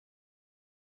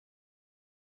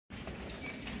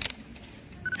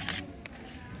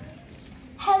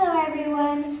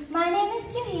everyone. My name is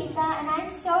Juhita, and I'm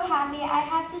so happy I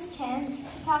have this chance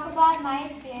to talk about my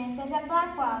experiences at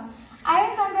Blackwell. I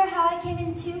remember how I came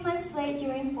in 2 months late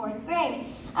during 4th grade.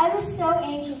 I was so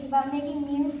anxious about making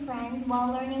new friends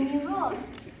while learning new rules.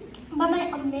 But my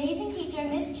amazing teacher,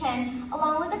 Miss Chen,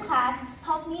 along with the class,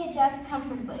 helped me adjust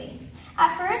comfortably.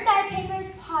 At first, I had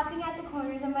papers popping at the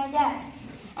corners of my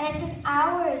desks, and it took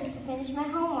hours to finish my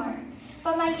homework.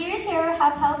 But my years here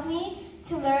have helped me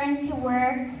to learn to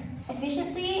work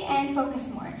efficiently and focus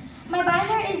more. My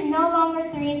binder is no longer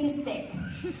 3 inches thick.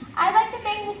 I'd like to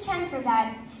thank Miss Chen for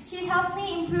that. She's helped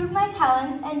me improve my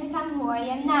talents and become who I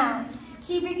am now.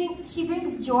 She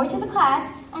brings joy to the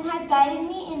class and has guided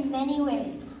me in many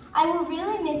ways. I will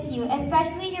really miss you,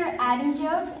 especially your add-in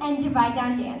jokes and divide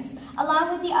down dance,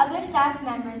 along with the other staff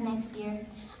members next year.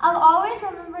 I'll always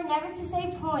remember never to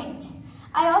say point.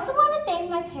 I also want to thank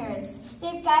my parents.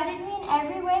 They've guided me in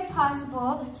every way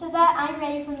possible so that I'm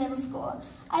ready for middle school.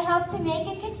 I hope to make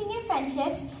and continue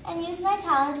friendships and use my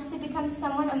talents to become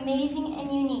someone amazing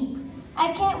and unique.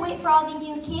 I can't wait for all the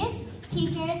new kids,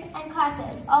 teachers, and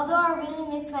classes, although I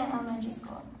really miss my elementary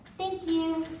school. Thank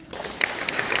you.